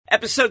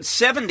Episode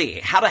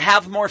 70, How to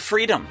Have More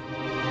Freedom.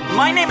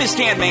 My name is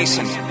Dan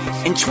Mason.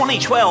 In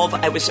 2012,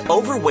 I was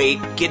overweight,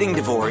 getting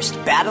divorced,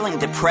 battling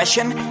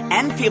depression,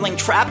 and feeling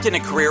trapped in a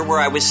career where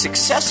I was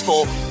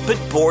successful but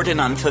bored and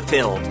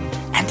unfulfilled.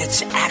 And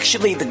it's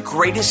actually the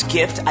greatest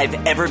gift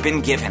I've ever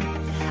been given.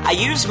 I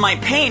used my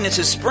pain as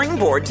a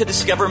springboard to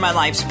discover my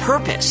life's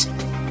purpose.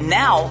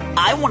 Now,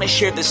 I want to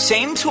share the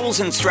same tools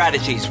and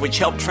strategies which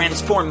help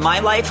transform my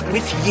life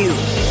with you,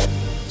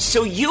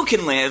 so you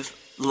can live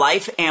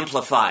Life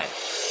Amplified.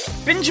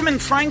 Benjamin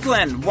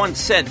Franklin once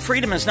said,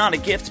 "Freedom is not a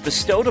gift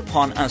bestowed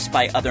upon us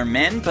by other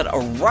men, but a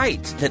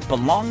right that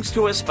belongs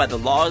to us by the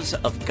laws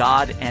of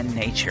God and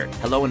nature."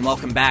 Hello and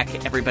welcome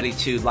back, everybody,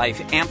 to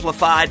Life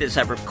Amplified. As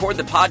I record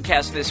the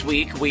podcast this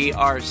week, we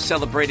are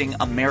celebrating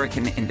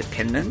American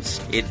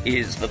independence. It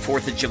is the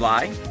 4th of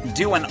July,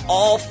 doing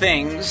all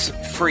things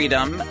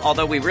freedom,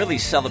 although we really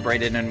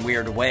celebrate it in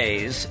weird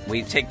ways.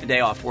 We take the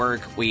day off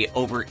work, we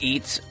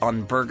overeat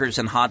on burgers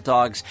and hot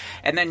dogs,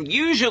 and then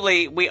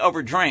usually we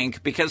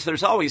overdrink because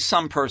there's always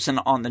some person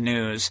on the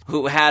news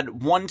who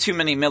had one too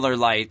many Miller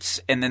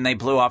Lights and then they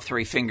blew off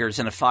 3 fingers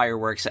in a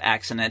fireworks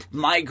accident.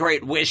 My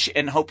great wish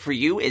and hope for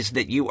you is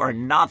that you are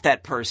not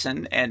that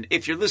person. And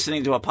if you're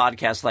listening to a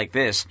podcast like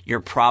this, you're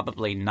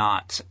probably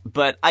not.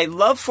 But I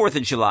love 4th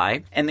of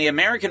July, and the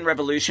American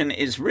Revolution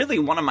is really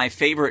one of my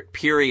favorite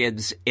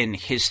periods in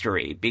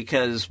history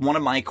because one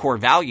of my core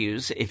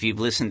values, if you've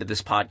listened to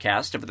this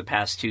podcast over the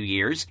past 2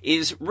 years,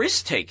 is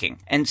risk-taking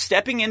and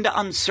stepping into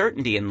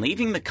uncertainty and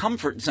leaving the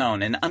comfort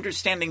zone and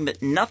understanding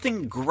that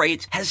nothing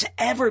great has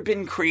ever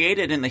been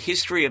created in the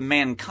history of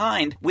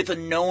mankind with a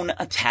known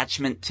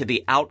attachment to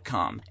the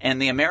outcome.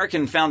 And the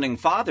American founding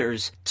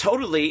fathers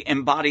totally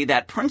embody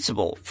that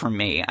principle for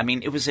me. I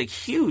mean, it was a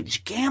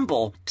huge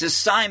gamble to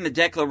sign the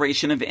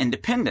Declaration of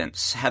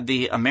Independence. Had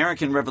the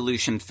American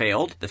Revolution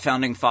failed, the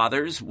founding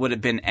fathers would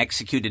have been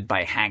executed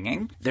by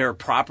hanging, their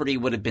property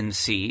would have been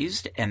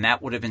seized, and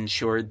that would have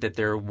ensured that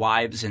their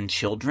wives and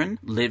children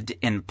lived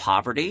in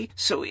poverty.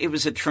 So it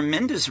was a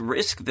tremendous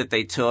risk that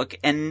they took,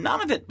 and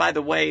none of it, by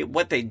the way,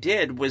 what they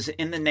did was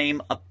in the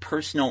name of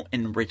personal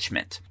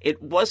enrichment.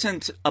 It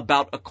wasn't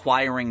about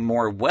acquiring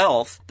more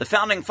wealth. The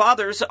founding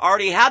fathers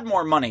already had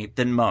more money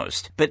than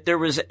most, but there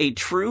was a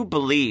true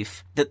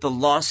belief that the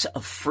loss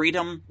of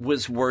freedom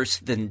was worse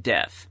than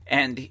death.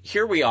 And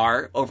here we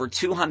are, over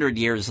 200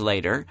 years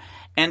later,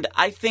 and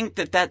I think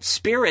that that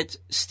spirit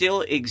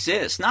still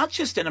exists, not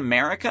just in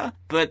America,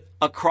 but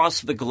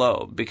across the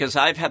globe, because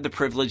I've had the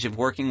privilege of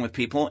working with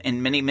people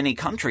in many, many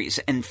countries,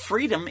 and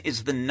freedom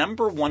is the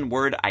number one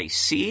word I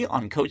see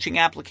on coaching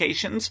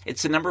applications.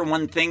 It's the number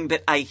one thing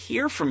that I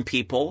hear from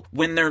people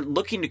when they're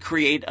looking to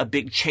create a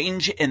big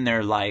change in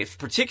their life,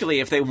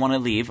 particularly if they want to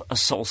leave a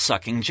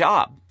soul-sucking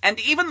job. And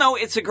even though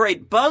it's a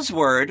great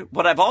buzzword,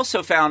 what I've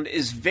also found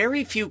is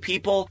very few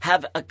people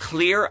have a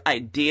clear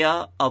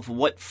idea of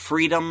what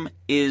freedom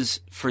is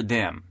for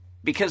them,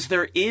 because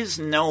there is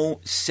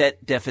no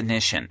set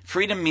definition.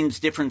 Freedom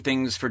means different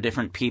things for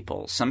different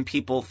people. Some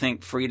people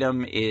think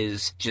freedom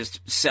is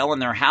just selling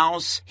their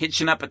house,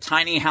 hitching up a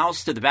tiny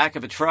house to the back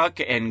of a truck,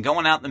 and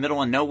going out in the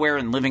middle of nowhere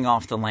and living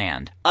off the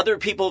land. Other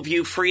people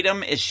view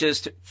freedom as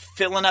just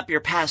filling up your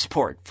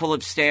passport full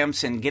of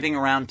stamps and getting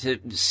around to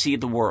see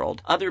the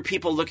world. Other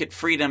people look at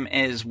freedom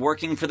as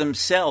working for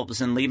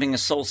themselves and leaving a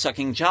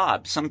soul-sucking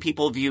job. Some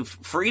people view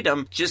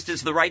freedom just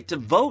as the right to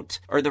vote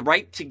or the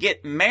right to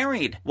get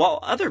married, while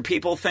other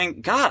people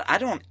think, God, I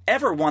don't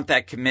ever want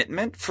that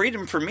commitment.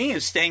 Freedom for me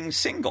is staying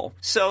single.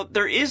 So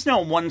there is no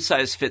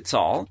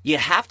one-size-fits-all. You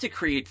have to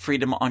create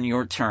freedom on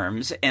your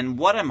terms. And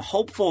what I'm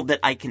hopeful that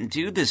I can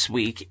do this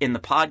week in the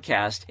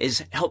podcast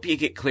is help you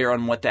get clear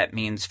on what that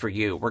means for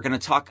you. We're going to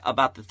talk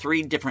about the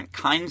 3 different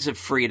kinds of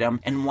freedom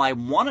and why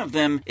one of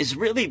them is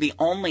really the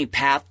only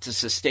path to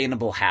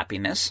sustainable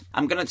happiness.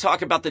 I'm going to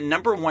talk about the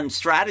number one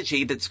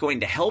strategy that's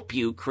going to help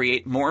you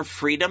create more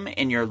freedom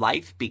in your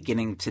life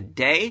beginning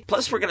today.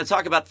 Plus, we're going to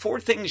talk about 4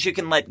 things you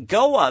can let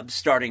go of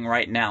starting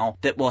right now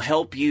that will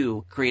help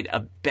you create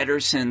a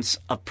better sense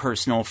of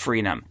personal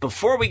freedom.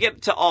 Before we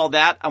get to all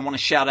that, I want to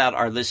shout out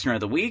our listener of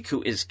the week,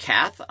 who is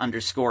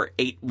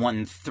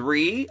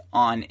Kath_813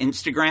 on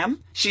Instagram.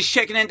 She's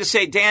checking in to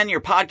say, Dan,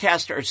 your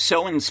podcasts are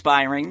so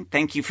inspiring.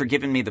 Thank you for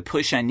giving me the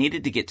push I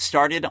needed to get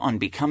started on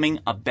becoming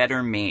a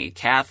better me.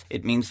 Kath,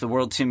 it means the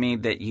world to me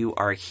that you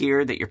are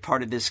here, that you're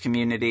part of this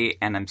community,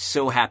 and I'm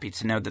so happy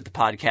to know that the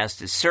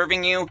podcast is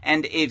serving you.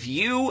 And if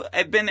you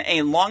have been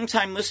a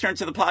long-time listener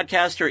to the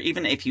podcast, or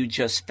even if you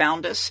just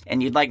found us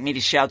and you'd like me to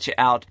shout you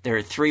out, there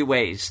are 3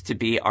 ways to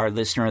be our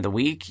listener of the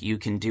week. You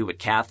can do what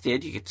Kath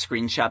did. You can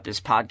screenshot this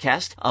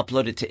podcast,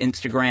 upload it to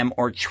Instagram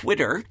or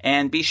Twitter,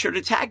 and be sure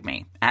to tag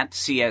me at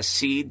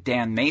CSC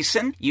Dan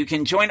Mason. You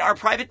can join our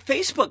private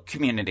Facebook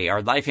community,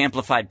 our Life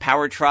Amplified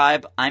Power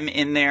Tribe. I'm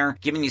in there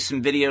giving you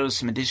some videos,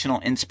 some additional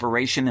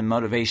inspiration and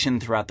motivation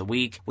throughout the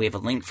week. We have a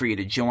link for you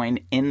to join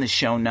in the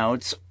show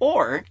notes,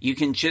 or you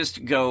can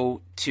just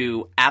go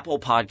to Apple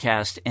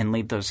Podcasts podcast and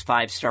leave those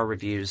 5-star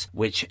reviews,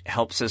 which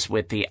helps us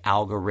with the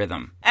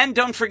algorithm. And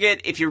don't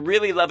forget, if you're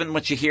really loving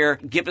what you hear,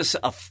 give us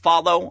a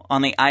follow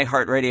on the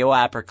iHeartRadio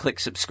app or click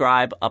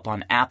subscribe up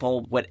on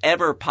Apple,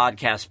 whatever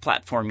podcast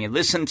platform you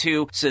listen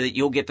to, so that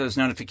you'll get those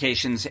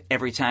notifications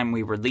every time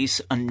we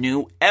release a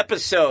new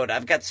episode.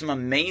 I've got some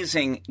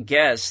amazing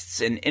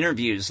guests and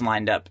interviews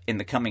lined up in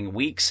the coming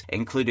weeks,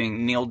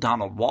 including Neil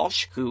Donald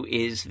Walsh, who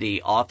is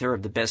the author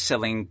of the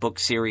best-selling book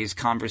series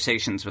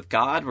Conversations with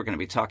God. We're going to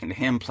be talking to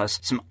him, plus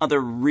some other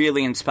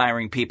really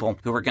inspiring people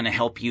who are going to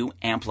help you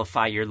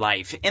amplify your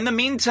life. In the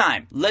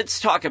meantime, let's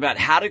talk about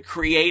how to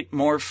create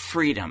more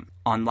freedom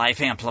on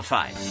Life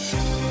Amplified.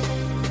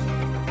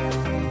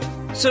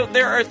 So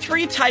there are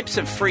 3 types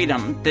of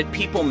freedom that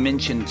people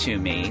mention to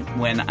me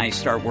when I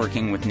start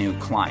working with new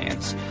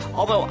clients.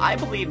 Although I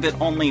believe that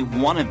only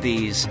one of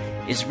these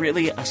is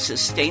really a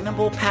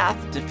sustainable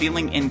path to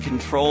feeling in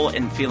control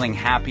and feeling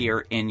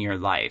happier in your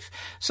life.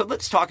 So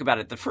let's talk about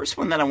it. The first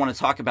one that I want to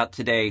talk about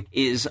today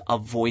is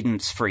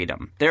avoidance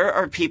freedom. There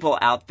are people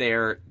out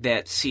there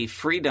that see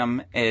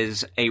freedom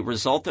as a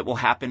result that will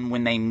happen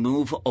when they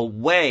move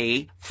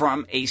away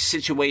from a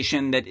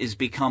situation that has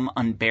become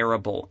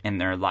unbearable in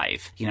their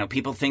life. You know,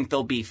 people think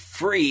they'll be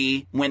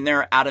free when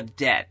they're out of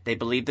debt. They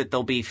believe that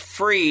they'll be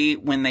free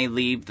when they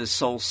leave the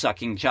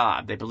soul-sucking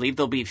job. They believe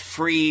they'll be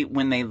free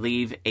when they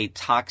leave a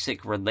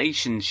toxic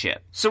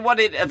relationship. So what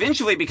it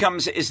eventually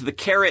becomes is the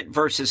carrot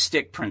versus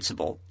stick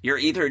principle. You're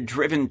either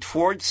driven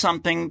towards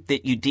something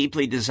that you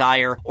deeply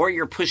desire, or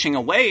you're pushing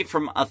away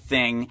from a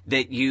thing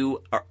that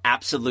you are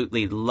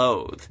absolutely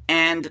loathe.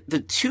 And the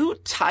 2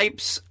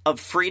 types of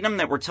freedom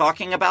that we're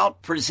talking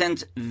about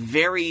present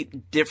very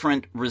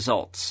different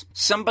results.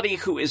 Somebody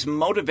who is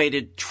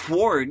motivated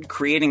toward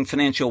creating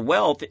financial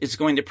wealth is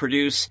going to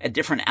produce a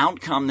different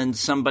outcome than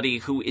somebody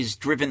who is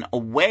driven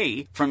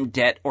away from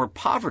debt or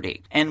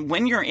poverty. And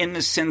when you're in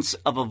the sense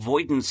of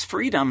avoidance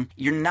freedom,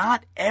 you're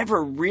not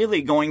ever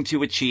really going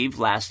to achieve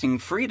lasting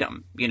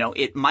freedom. You know,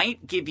 it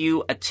might give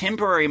you a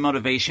temporary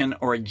motivation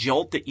or a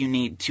jolt that you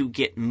need to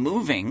get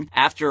moving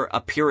after a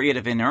period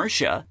of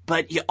inertia,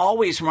 but you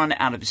always run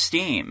out of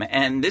steam.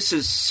 And this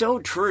is so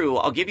true.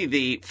 I'll give you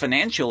the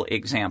financial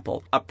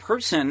example. A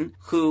person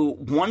who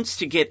wants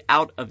to get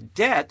out of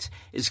debt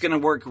is going to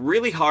work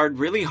really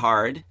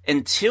hard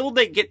until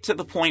they get to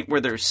the point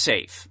where they're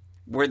safe,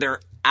 where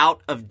they're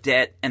out of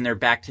debt and they're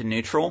back to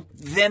neutral.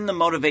 Then the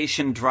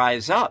motivation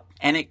dries up.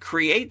 And it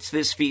creates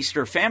this feast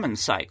or famine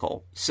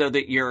cycle so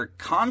that you're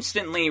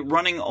constantly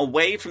running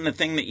away from the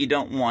thing that you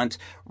don't want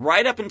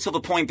right up until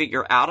the point that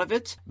you're out of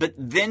it. But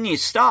then you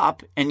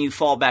stop and you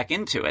fall back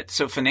into it.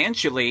 So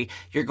financially,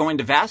 you're going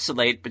to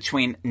vacillate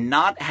between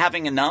not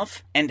having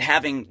enough and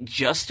having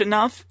just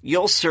enough.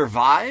 You'll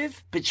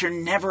survive, but you're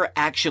never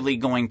actually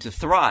going to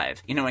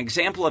thrive. You know, an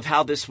example of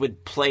how this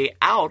would play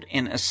out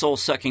in a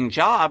soul-sucking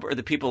job are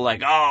the people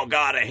like, oh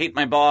God, I hate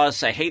my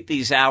boss. I hate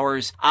these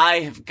hours. I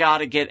have got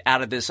to get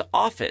out of this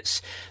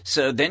office.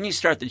 So then you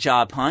start the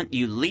job hunt,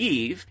 you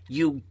leave,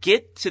 you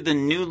get to the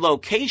new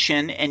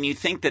location, and you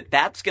think that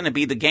that's going to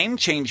be the game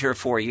changer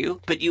for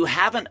you, but you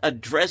haven't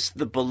addressed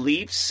the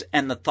beliefs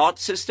and the thought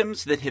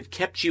systems that have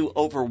kept you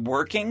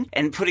overworking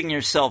and putting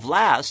yourself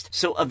last.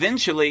 So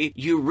eventually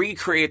you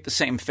recreate the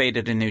same fate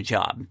at a new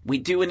job. We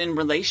do it in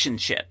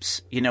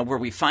relationships, you know, where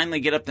we finally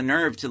get up the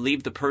nerve to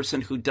leave the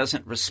person who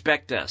doesn't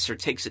respect us or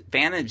takes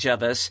advantage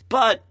of us,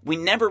 but we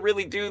never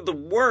really do the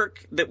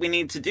work that we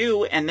need to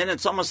do, and then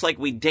it's almost like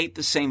we date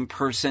the same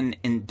person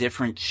in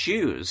different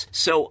shoes.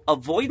 So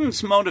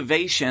avoidance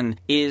motivation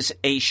is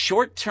a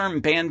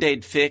short-term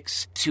Band-Aid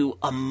fix to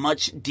a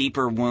much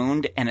deeper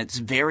wound, and it's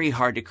very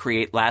hard to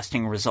create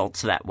lasting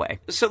results that way.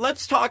 So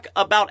let's talk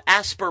about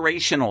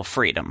aspirational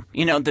freedom.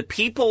 You know, the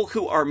people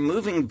who are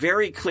moving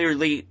very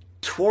clearly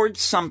towards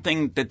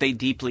something that they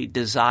deeply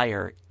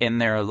desire in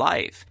their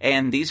life.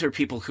 And these are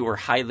people who are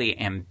highly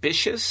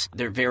ambitious,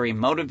 they're very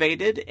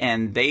motivated,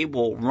 and they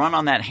will run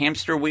on that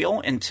hamster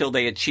wheel until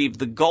they achieve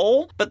the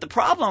goal. But the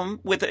problem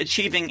with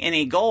achieving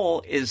any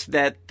goal is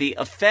that the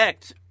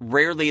effect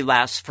rarely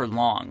lasts for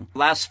long.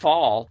 Last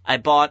fall, I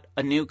bought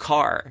a new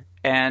car.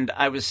 And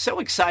I was so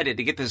excited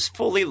to get this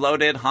fully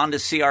loaded Honda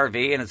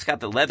CR-V, and it's got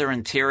the leather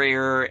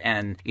interior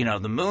and, you know,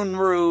 the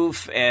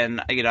moonroof,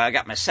 and, you know, I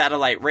got my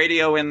satellite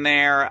radio in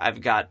there.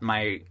 I've got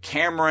my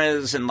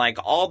cameras and, like,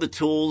 all the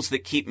tools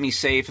that keep me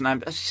safe. And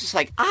I'm just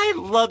like, I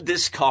love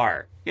this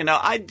car. You know,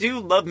 I do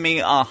love me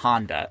a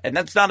Honda, and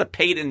that's not a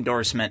paid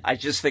endorsement. I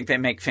just think they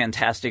make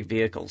fantastic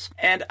vehicles.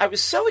 And I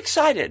was so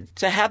excited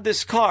to have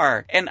this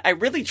car, and I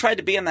really tried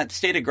to be in that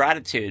state of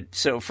gratitude.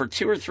 So for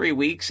 2 or 3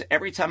 weeks,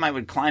 every time I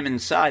would climb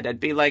inside, I'd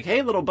be like,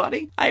 hey, little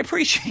buddy, I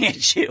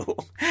appreciate you.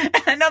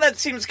 And I know that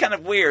seems kind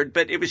of weird,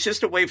 but it was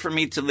just a way for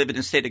me to live in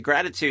a state of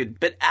gratitude.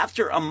 But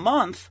after a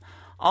month,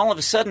 all of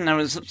a sudden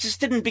I just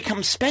didn't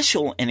become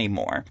special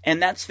anymore.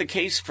 And that's the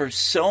case for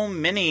so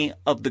many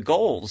of the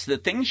goals. The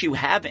things you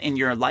have in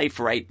your life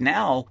right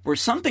now were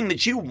something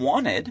that you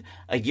wanted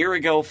a year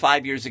ago,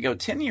 5 years ago,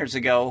 10 years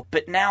ago,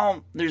 but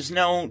now there's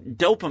no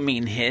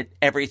dopamine hit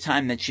every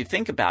time that you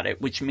think about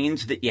it, which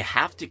means that you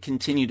have to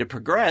continue to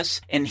progress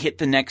and hit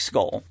the next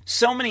goal.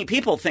 So many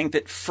people think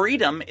that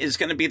freedom is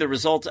going to be the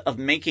result of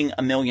making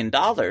 $1 million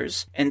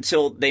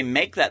until they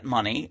make that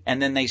money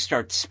and then they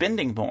start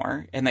spending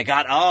more and they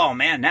got, oh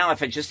man, now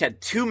if I just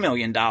had $2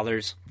 million,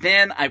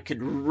 then I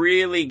could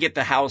really get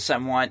the house I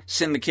want,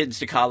 send the kids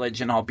to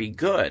college, and I'll be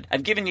good.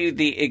 I've given you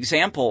the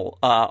example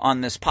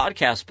on this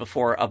podcast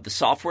before of the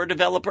software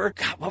developer.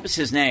 God, what was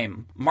his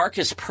name?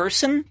 Marcus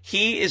Persson.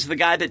 He is the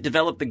guy that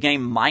developed the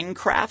game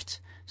Minecraft,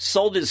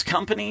 sold his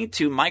company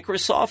to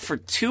Microsoft for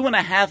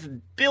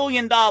 $2.5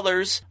 billion,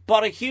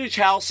 bought a huge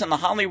house in the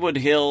Hollywood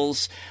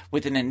Hills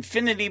with an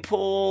infinity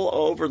pool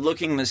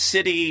overlooking the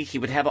city. He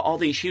would have all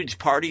these huge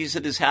parties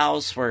at his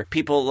house where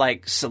people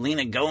like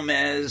Selena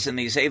Gomez and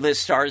these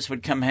A-list stars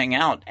would come hang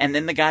out. And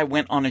then the guy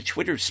went on a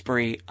Twitter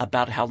spree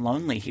about how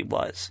lonely he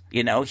was.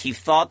 You know, he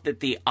thought that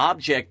the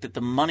object, that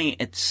the money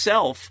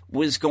itself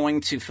was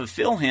going to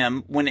fulfill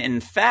him when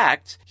in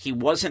fact he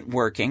wasn't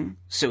working.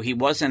 So he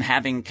wasn't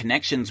having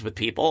connections with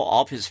people.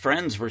 All of his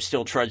friends were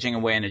still trudging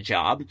away in a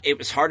job. It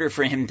was harder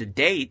for him to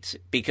date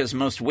because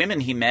most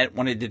women he met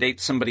wanted to date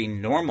somebody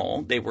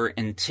normal. They were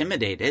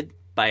intimidated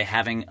by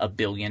having a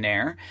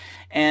billionaire.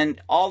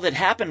 And all that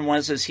happened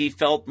was he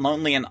felt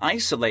lonely and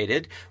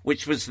isolated,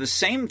 which was the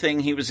same thing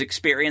he was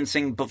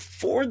experiencing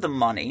before the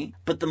money,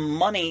 but the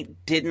money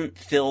didn't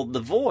fill the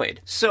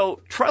void.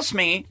 So trust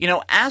me,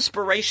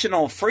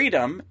 aspirational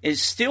freedom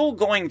is still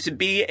going to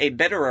be a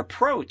better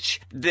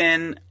approach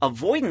than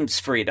avoidance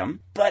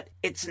freedom, but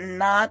it's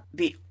not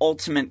the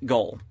ultimate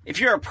goal. If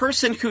you're a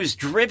person who's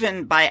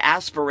driven by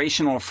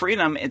aspirational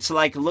freedom, it's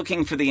like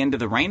looking for the end of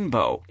the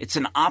rainbow. It's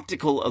an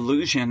optical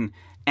illusion,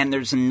 and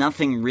there's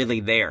nothing really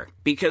there.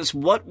 Because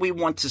what we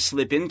want to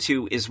slip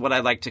into is what I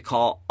like to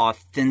call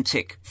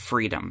authentic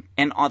freedom.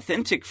 And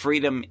authentic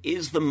freedom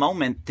is the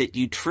moment that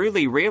you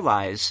truly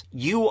realize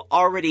you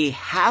already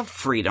have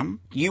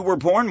freedom. You were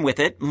born with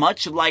it,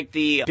 much like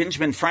the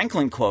Benjamin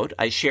Franklin quote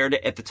I shared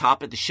at the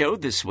top of the show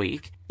this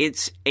week.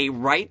 It's a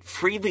right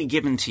freely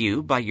given to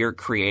you by your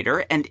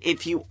creator. And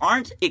if you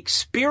aren't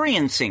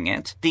experiencing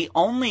it, the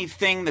only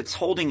thing that's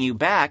holding you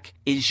back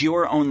is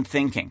your own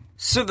thinking.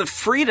 So the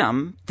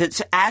freedom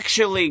that's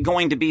actually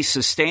going to be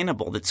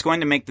sustainable, that's going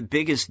to make the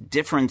biggest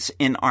difference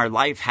in our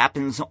life,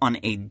 happens on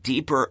a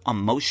deeper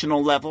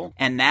emotional level.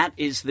 And that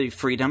is the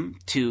freedom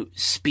to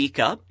speak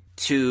up,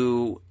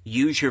 to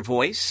use your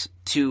voice,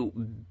 to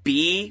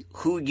be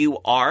who you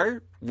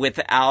are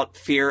without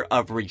fear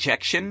of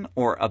rejection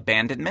or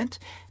abandonment.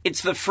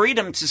 It's the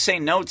freedom to say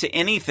no to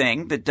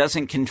anything that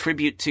doesn't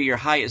contribute to your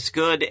highest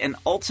good. And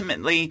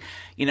ultimately,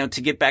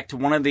 to get back to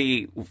one of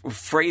the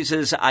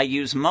phrases I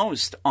use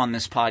most on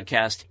this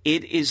podcast,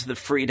 it is the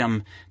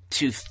freedom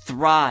to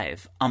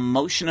thrive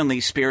emotionally,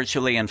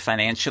 spiritually, and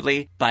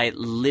financially by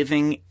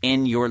living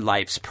in your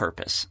life's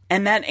purpose.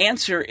 And that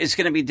answer is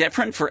going to be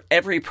different for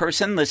every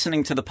person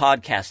listening to the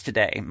podcast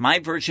today. My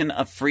version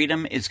of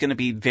freedom is going to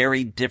be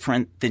very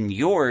different than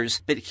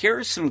yours, but here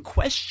are some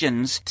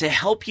questions to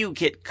help you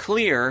get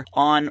clear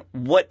on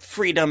what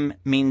freedom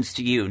means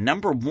to you.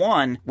 Number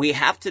one, we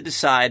have to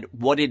decide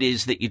what it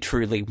is that you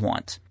truly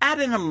want at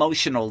an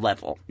emotional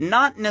level,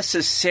 not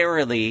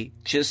necessarily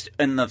just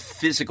in the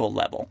physical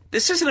level.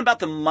 This isn't about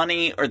the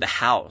money or the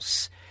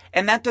house.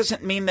 And that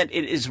doesn't mean that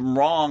it is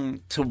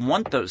wrong to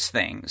want those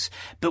things.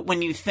 But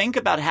when you think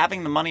about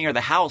having the money or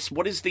the house,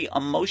 what is the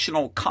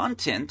emotional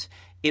content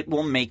it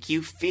will make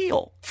you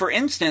feel? For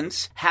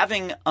instance,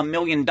 having $1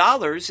 million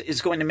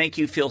is going to make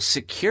you feel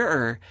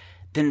secure.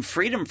 Then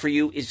freedom for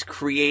you is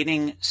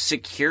creating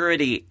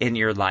security in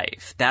your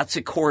life. That's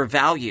a core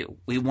value.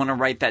 We want to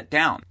write that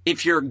down.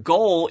 If your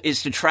goal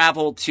is to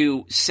travel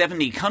to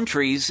 70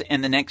 countries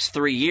in the next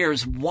 3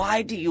 years,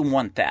 why do you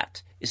want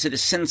that? Is it a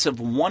sense of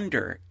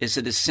wonder? Is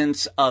it a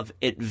sense of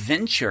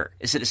adventure?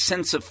 Is it a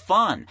sense of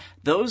fun?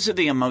 Those are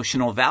the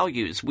emotional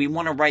values. We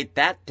want to write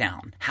that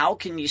down. How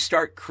can you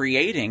start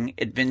creating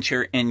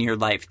adventure in your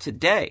life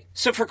today?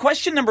 So for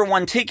question number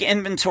one, take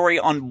inventory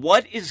on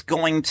what is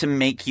going to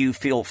make you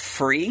feel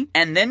free.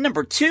 And then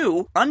number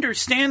two,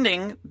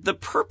 understanding the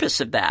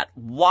purpose of that.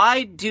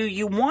 Why do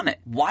you want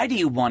it? Why do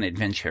you want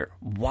adventure?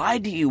 Why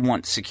do you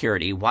want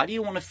security? Why do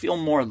you want to feel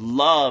more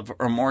love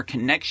or more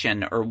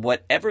connection or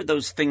whatever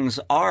those things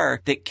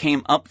are that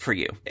came up for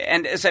you?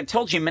 And as I've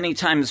told you many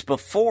times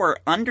before,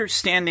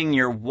 understanding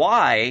your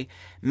why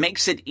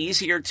makes it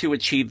easier to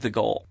achieve the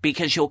goal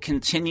because you'll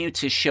continue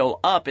to show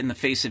up in the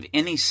face of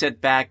any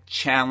setback,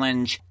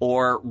 challenge,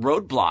 or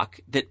roadblock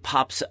that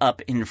pops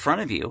up in front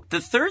of you. The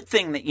third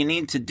thing that you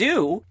need to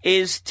do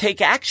is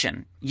take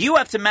action. You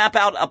have to map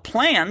out a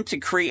plan to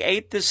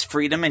create this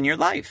freedom in your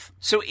life.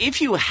 So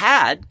if you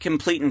had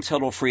complete and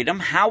total freedom,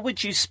 how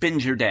would you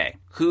spend your day?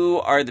 Who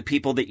are the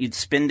people that you'd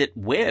spend it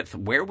with?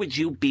 Where would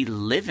you be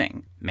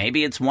living?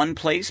 Maybe it's one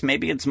place,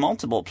 maybe it's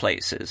multiple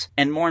places.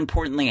 And more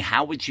importantly,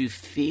 how would you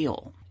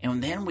feel?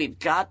 And then we've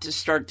got to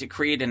start to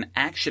create an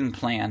action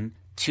plan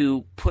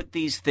to put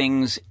these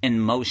things in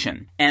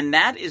motion. And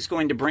that is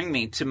going to bring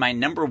me to my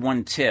number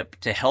one tip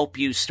to help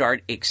you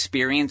start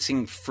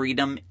experiencing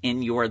freedom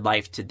in your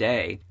life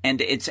today. And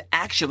it's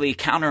actually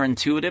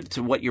counterintuitive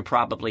to what you're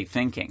probably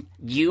thinking.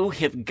 You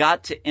have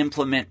got to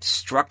implement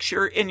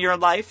structure in your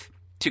life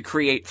to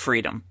create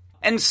freedom.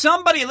 And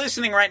somebody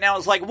listening right now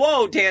is like,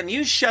 whoa, Dan,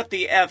 you shut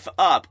the F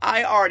up.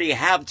 I already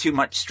have too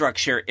much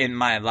structure in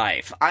my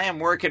life. I am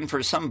working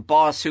for some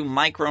boss who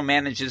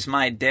micromanages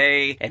my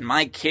day, and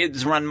my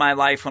kids run my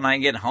life when I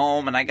get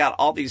home, and I got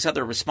all these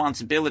other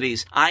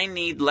responsibilities. I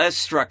need less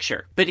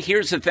structure. But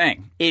here's the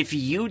thing. If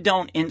you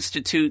don't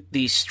institute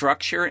the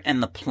structure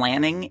and the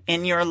planning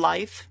in your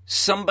life,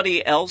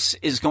 somebody else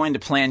is going to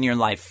plan your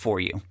life for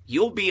you.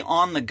 You'll be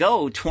on the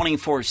go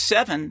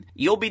 24/7.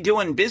 You'll be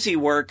doing busy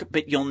work,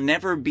 but you'll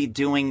never be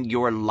doing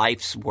your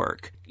life's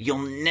work. You'll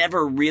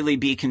never really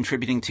be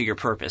contributing to your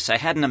purpose. I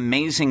had an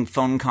amazing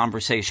phone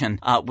conversation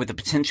with a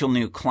potential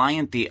new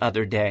client the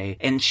other day,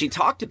 and she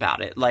talked about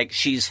it. Like,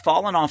 she's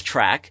fallen off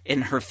track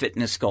in her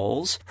fitness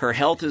goals. Her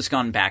health has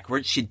gone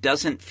backwards. She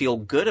doesn't feel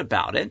good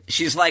about it.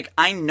 She's like,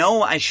 I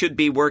know I should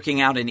be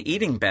working out and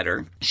eating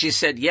better. She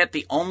said, yet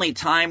the only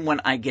time when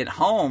I get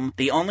home,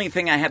 the only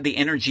thing I have the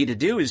energy to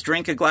do is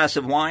drink a glass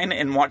of wine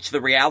and watch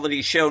the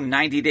reality show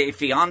 90 Day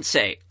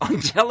Fiancé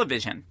on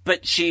television.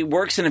 But she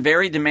works in a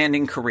very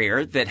demanding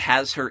career that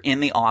has her in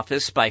the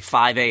office by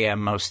 5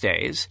 a.m. most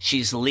days.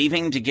 She's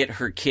leaving to get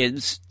her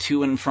kids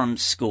to and from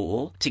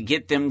school, to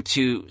get them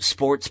to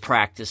sports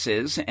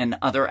practices and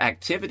other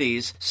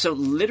activities. So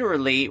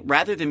literally,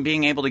 rather than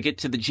being able to get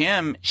to the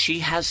gym,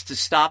 she has to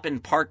stop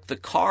and park the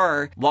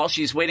car while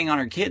she's waiting on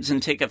her kids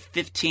and take a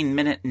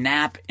 15-minute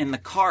nap in the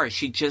car.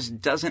 She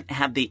just doesn't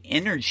have the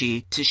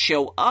energy to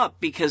show up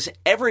because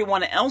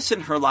everyone else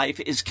in her life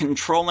is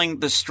controlling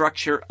the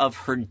structure of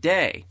her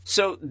day.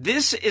 So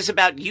this is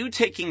about you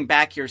taking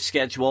back your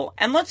schedule,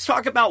 and let's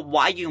talk about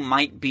why you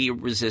might be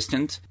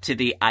resistant to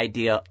the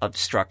idea of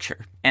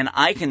structure. And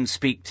I can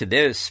speak to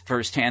this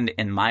firsthand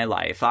in my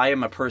life. I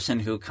am a person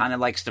who kind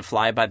of likes to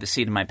fly by the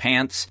seat of my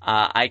pants.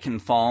 I can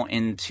fall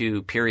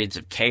into periods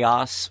of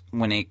chaos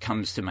when it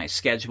comes to my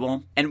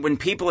schedule. And when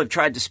people have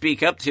tried to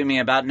speak up to me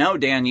about, no,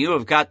 Dan, you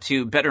have got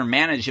to better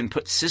manage and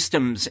put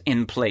systems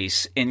in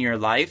place in your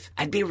life,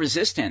 I'd be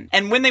resistant.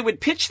 And when they would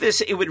pitch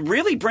this, it would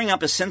really bring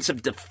up a sense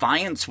of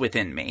defiance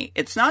within me.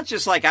 It's not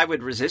just like I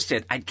would resist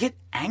it. I'd get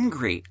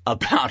angry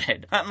about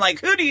it. I'm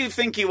like, who do you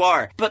think you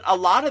are? But a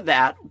lot of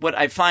that, what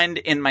I find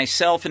in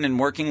myself and in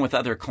working with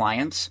other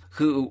clients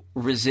who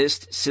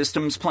resist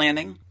systems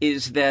planning,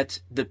 is that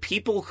the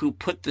people who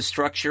put the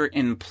structure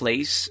in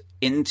place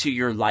into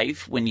your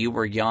life when you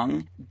were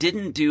young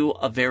didn't do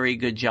a very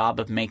good job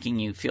of making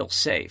you feel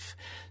safe.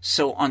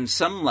 So on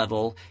some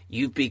level,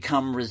 you've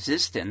become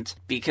resistant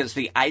because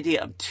the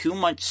idea of too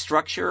much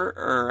structure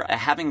or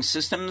having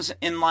systems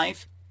in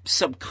life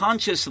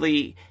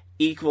subconsciously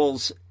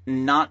equals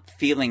not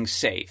feeling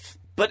safe.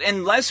 But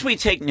unless we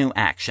take new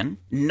action,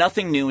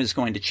 nothing new is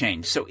going to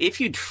change. So if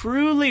you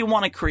truly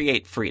want to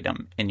create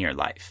freedom in your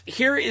life,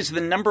 here is the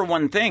number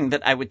one thing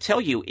that I would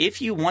tell you.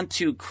 If you want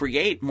to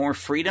create more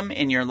freedom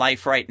in your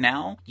life right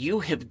now, you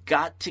have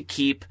got to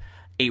keep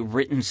a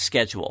written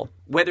schedule.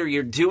 Whether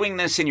you're doing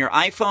this in your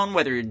iPhone,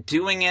 whether you're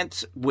doing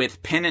it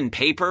with pen and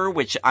paper,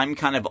 which I'm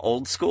kind of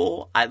old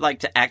school. I like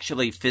to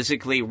actually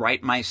physically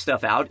write my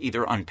stuff out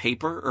either on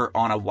paper or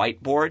on a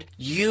whiteboard.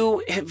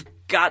 You have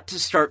got to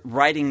start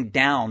writing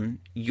down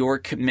your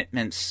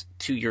commitments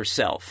to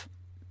yourself,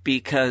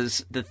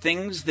 because the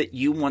things that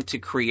you want to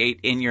create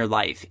in your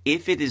life,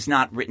 if it is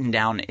not written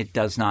down, it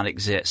does not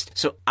exist.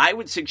 So I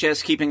would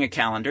suggest keeping a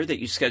calendar that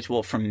you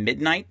schedule from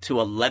midnight to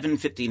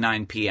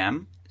 11:59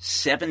 p.m.,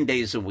 7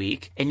 days a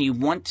week, and you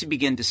want to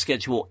begin to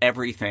schedule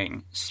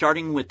everything,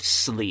 starting with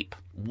sleep.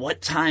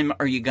 What time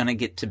are you going to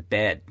get to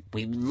bed?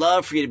 We'd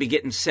love for you to be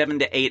getting 7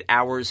 to 8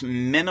 hours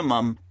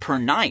minimum per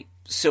night.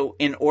 So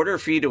in order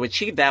for you to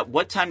achieve that,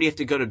 what time do you have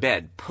to go to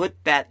bed?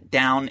 Put that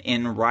down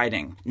in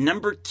writing.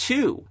 Number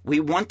 2, we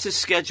want to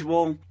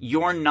schedule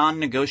your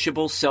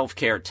non-negotiable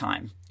self-care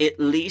time, at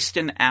least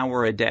an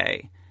hour a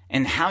day.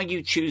 And how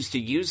you choose to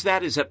use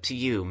that is up to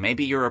you.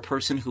 Maybe you're a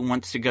person who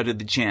wants to go to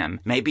the gym.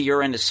 Maybe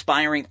you're an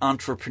aspiring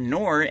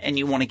entrepreneur and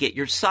you want to get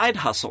your side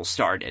hustle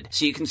started.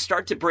 So you can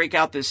start to break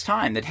out this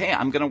time that, hey,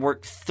 I'm going to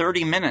work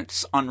 30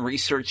 minutes on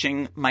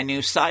researching my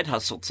new side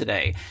hustle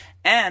today.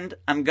 And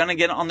I'm going to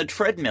get on the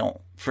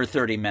treadmill for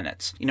 30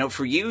 minutes. You know,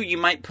 for you, you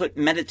might put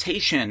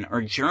meditation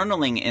or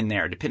journaling in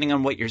there, depending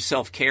on what your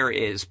self-care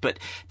is. But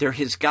there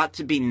has got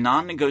to be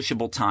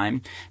non-negotiable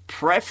time,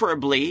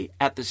 preferably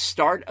at the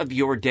start of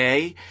your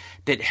day,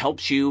 that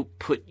helps you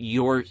put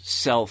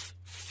yourself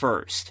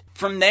first.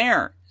 From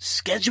there,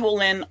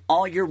 schedule in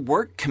all your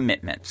work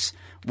commitments.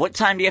 What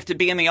time do you have to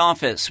be in the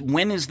office?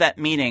 When is that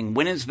meeting?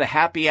 When is the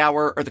happy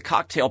hour or the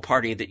cocktail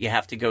party that you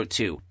have to go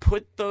to?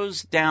 Put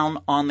those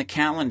down on the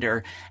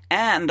calendar,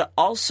 and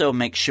also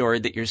make sure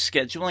that you're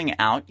scheduling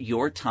out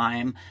your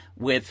time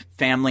with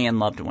family and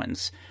loved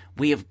ones.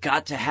 We have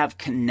got to have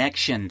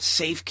connections,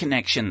 safe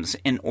connections,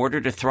 in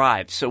order to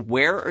thrive. So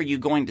where are you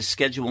going to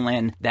schedule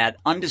in that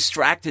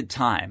undistracted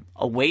time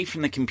away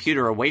from the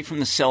computer, away from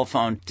the cell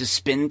phone, to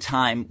spend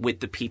time with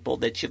the people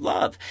that you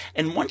love?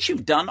 And once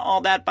you've done all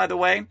that, by the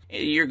way,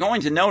 you're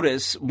going to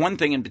notice one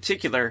thing in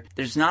particular: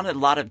 there's not a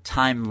lot of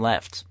time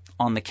left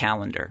on the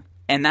calendar.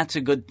 And that's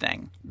a good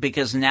thing,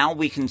 because now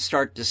we can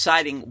start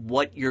deciding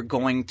what you're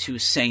going to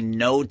say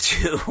no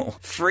to.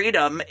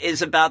 Freedom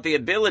is about the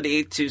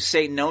ability to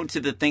say no to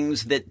the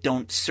things that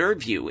don't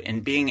serve you,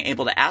 and being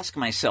able to ask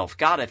myself,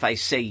 God, if I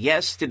say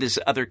yes to this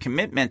other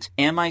commitment,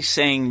 am I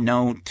saying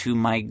no to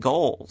my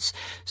goals?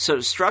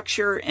 So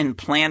structure and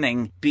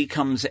planning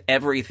becomes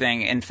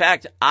everything. In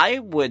fact, I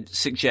would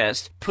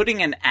suggest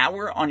putting an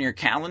hour on your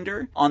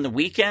calendar on the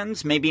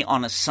weekends, maybe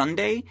on a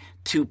Sunday,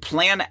 to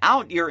plan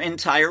out your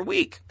entire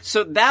week.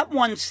 So that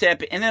one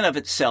step in and of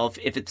itself,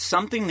 if it's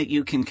something that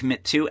you can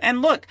commit to,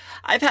 and look,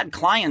 I've had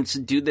clients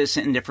do this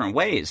in different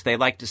ways. They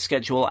like to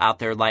schedule out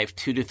their life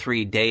 2 to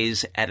 3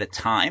 days at a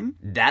time.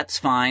 That's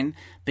fine.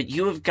 But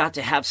you have got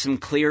to have some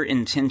clear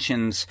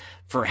intentions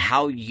for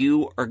how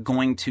you are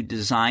going to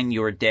design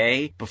your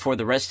day before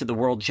the rest of the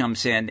world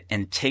jumps in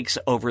and takes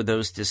over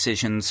those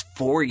decisions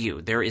for you.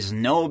 There is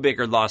no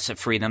bigger loss of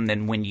freedom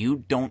than when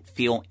you don't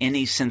feel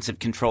any sense of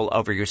control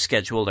over your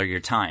schedule or your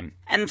time.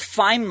 And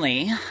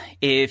finally,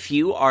 if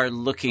you are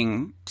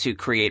looking to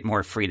create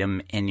more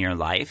freedom in your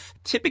life,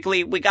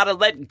 typically we got to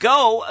let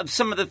go of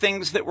some of the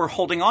things that we're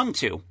holding on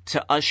to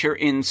usher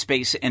in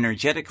space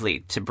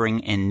energetically, to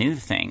bring in new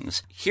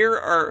things. Here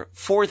are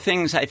 4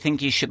 things I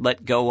think you should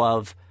let go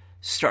of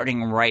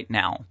starting right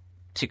now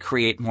to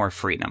create more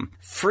freedom.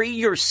 Free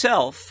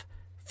yourself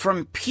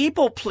from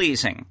people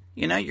pleasing.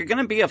 You know, you're going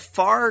to be a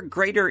far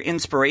greater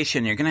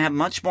inspiration. You're going to have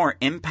much more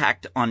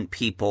impact on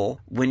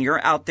people when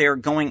you're out there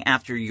going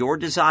after your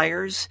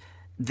desires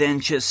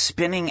than just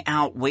spinning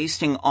out,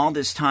 wasting all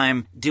this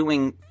time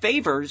doing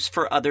favors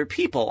for other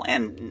people.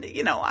 And,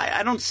 you know,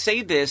 I don't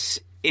say this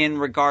in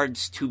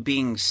regards to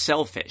being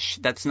selfish.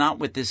 That's not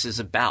what this is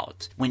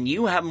about. When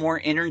you have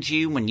more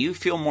energy, when you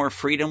feel more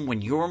freedom,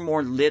 when you're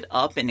more lit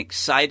up and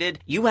excited,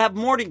 you have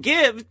more to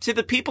give to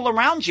the people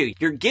around you.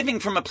 You're giving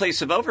from a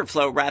place of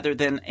overflow rather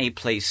than a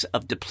place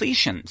of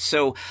depletion.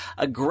 So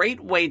a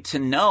great way to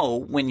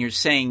know when you're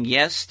saying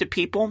yes to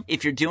people,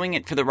 if you're doing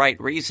it for the right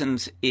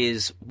reasons,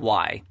 is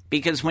why.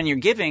 Because when you're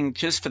giving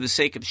just for the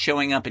sake of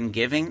showing up and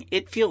giving,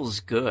 it feels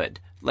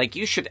good. Like,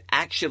 you should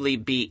actually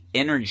be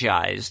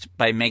energized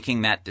by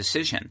making that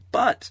decision.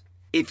 But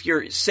if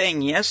you're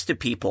saying yes to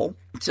people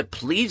to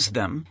please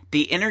them,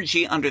 the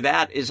energy under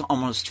that is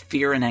almost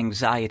fear and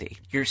anxiety.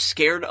 You're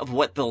scared of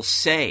what they'll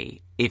say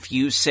if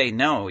you say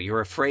no. You're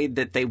afraid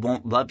that they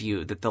won't love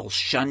you, that they'll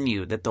shun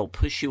you, that they'll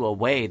push you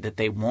away, that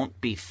they won't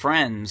be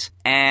friends.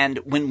 And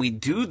when we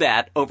do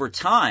that over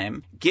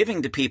time,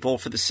 giving to people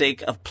for the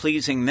sake of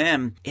pleasing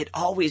them, it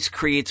always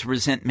creates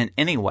resentment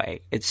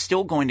anyway. It's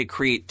still going to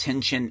create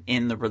tension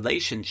in the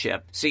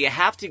relationship. So you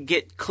have to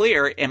get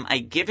clear, am I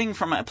giving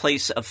from a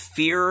place of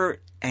fear,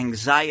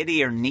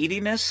 anxiety, or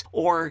neediness,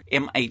 or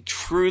am I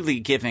truly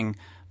giving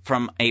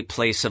from a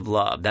place of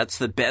love? That's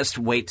the best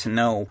way to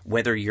know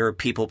whether you're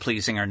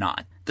people-pleasing or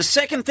not. The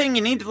second thing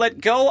you need to let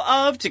go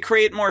of to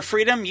create more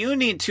freedom, you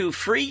need to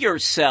free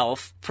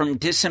yourself from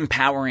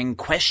disempowering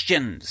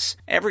questions.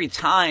 Every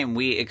time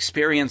we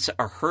experience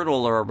a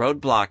hurdle or a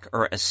roadblock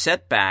or a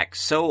setback,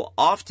 so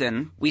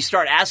often we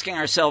start asking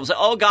ourselves,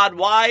 oh God,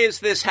 why is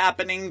this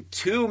happening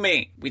to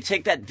me? We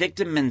take that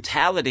victim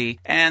mentality,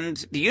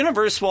 and the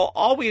universe will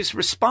always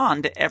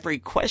respond to every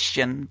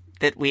question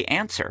that we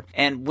answer.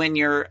 And when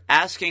you're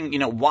asking,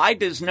 why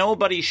does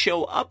nobody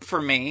show up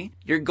for me?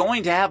 You're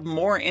going to have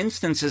more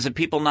instances of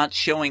people not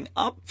showing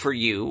up for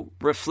you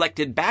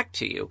reflected back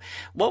to you.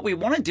 What we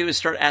want to do is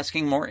start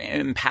asking more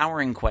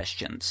empowering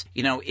questions.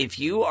 If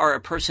you are a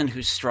person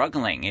who's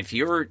struggling, if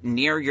you're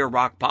near your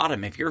rock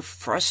bottom, if you're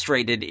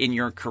frustrated in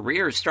your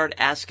career, start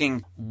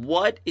asking,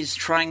 what is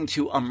trying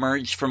to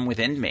emerge from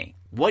within me?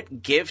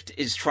 What gift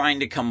is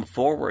trying to come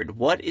forward?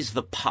 What is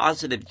the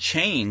positive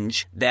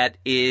change that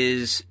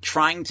is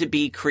trying to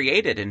be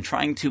created and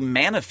trying to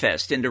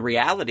manifest into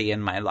reality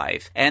in my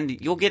life?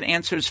 And you'll get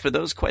answers for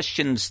those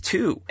questions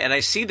too. And I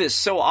see this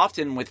so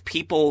often with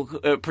people,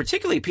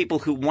 particularly people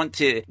who want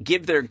to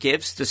give their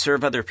gifts to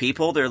serve other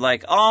people. They're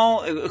like,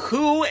 oh,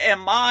 who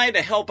am I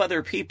to help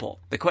other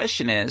people? The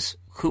question is,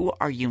 who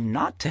are you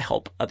not to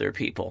help other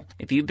people?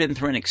 If you've been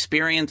through an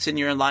experience in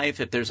your life,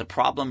 if there's a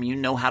problem you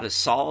know how to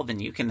solve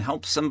and you can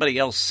help somebody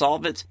else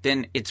solve it,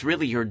 then it's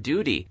really your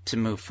duty to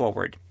move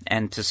forward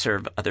and to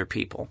serve other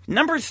people.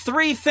 Number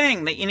 3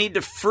 thing that you need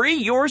to free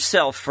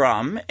yourself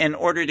from in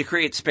order to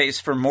create space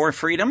for more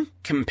freedom: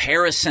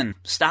 comparison.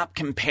 Stop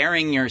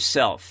comparing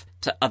yourself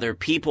to other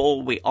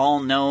people. We all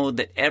know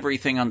that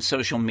everything on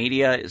social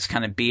media is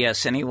kind of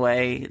BS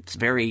anyway. It's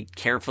very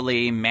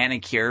carefully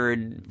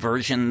manicured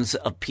versions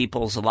of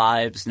people's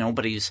lives.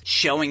 Nobody's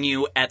showing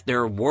you at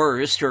their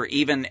worst or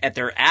even at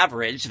their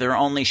average. They're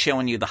only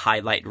showing you the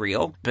highlight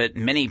reel. But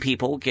many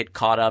people get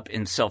caught up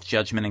in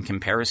self-judgment and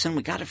comparison.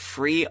 We got to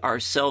free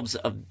ourselves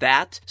of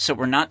that so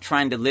we're not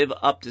trying to live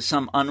up to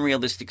some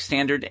unrealistic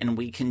standard, and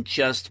we can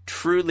just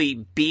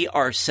truly be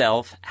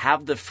ourselves,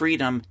 have the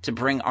freedom to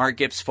bring our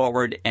gifts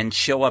forward and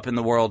show up in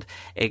the world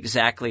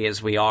exactly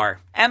as we are.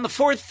 And the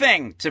fourth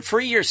thing, to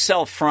free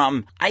yourself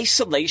from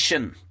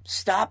isolation.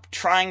 Stop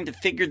trying to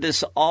figure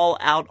this all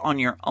out on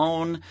your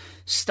own.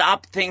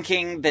 Stop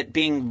thinking that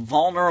being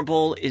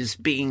vulnerable is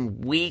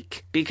being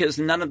weak, because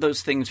none of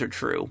those things are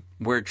true.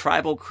 We're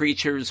tribal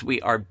creatures.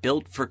 We are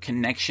built for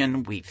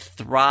connection. We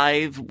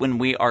thrive when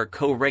we are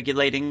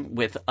co-regulating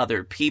with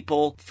other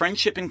people.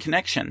 Friendship and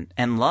connection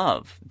and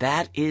love.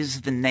 That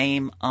is the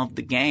name of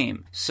the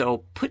game.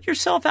 So put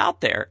yourself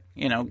out there.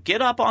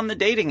 Get up on the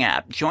dating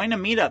app, join a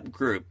meetup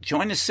group,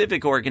 join a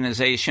civic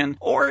organization,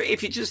 or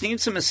if you just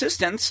need some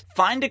assistance,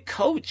 find a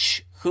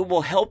coach who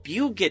will help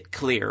you get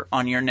clear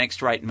on your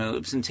next right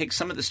moves and take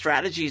some of the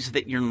strategies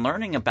that you're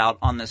learning about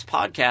on this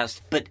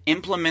podcast, but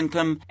implement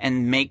them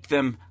and make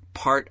them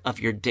part of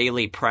your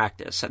daily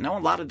practice. I know a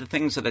lot of the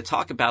things that I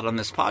talk about on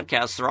this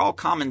podcast, they're all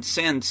common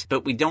sense,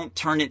 but we don't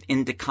turn it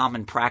into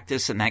common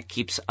practice, and that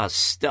keeps us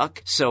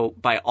stuck. So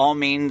by all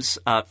means,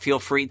 feel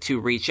free to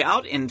reach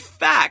out. In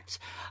fact,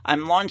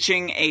 I'm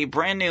launching a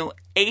brand new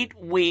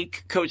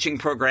 8-week coaching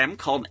program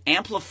called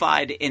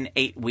Amplified in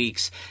 8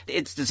 Weeks.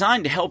 It's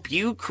designed to help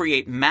you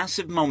create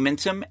massive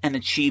momentum and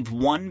achieve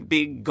one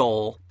big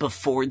goal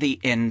before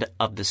the end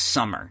of the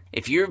summer.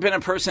 If you've been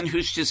a person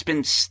who's just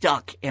been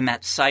stuck in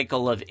that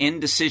cycle of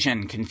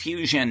indecision,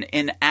 confusion,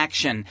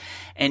 inaction,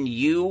 and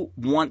you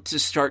want to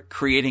start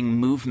creating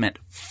movement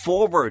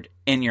forward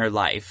in your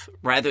life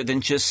rather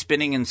than just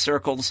spinning in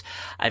circles,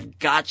 I've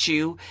got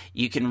you.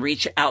 You can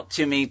reach out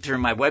to me through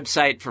my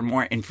website for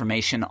more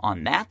information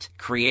on that,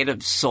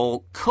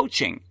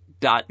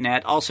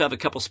 CreativeSoulCoaching.net. Also have a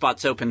couple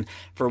spots open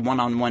for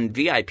one-on-one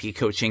VIP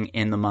coaching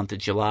in the month of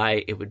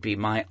July. It would be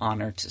my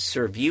honor to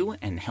serve you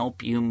and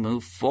help you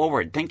move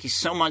forward. Thank you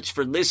so much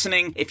for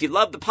listening. If you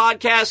love the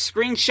podcast,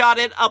 screenshot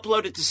it,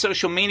 upload it to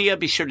social media.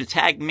 Be sure to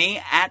tag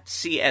me at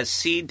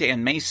CSC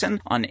Dan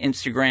Mason on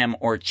Instagram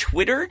or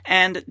Twitter.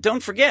 And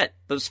don't forget,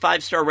 those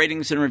 5-star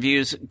ratings and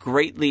reviews,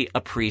 greatly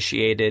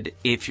appreciated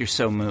if you're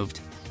so moved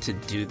to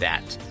do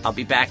that. I'll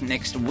be back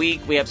next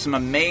week. We have some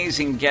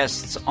amazing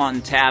guests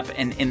on tap,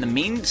 and in the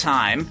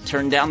meantime,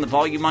 turn down the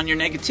volume on your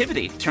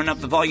negativity. Turn up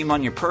the volume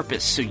on your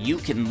purpose so you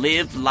can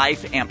live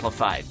life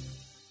amplified.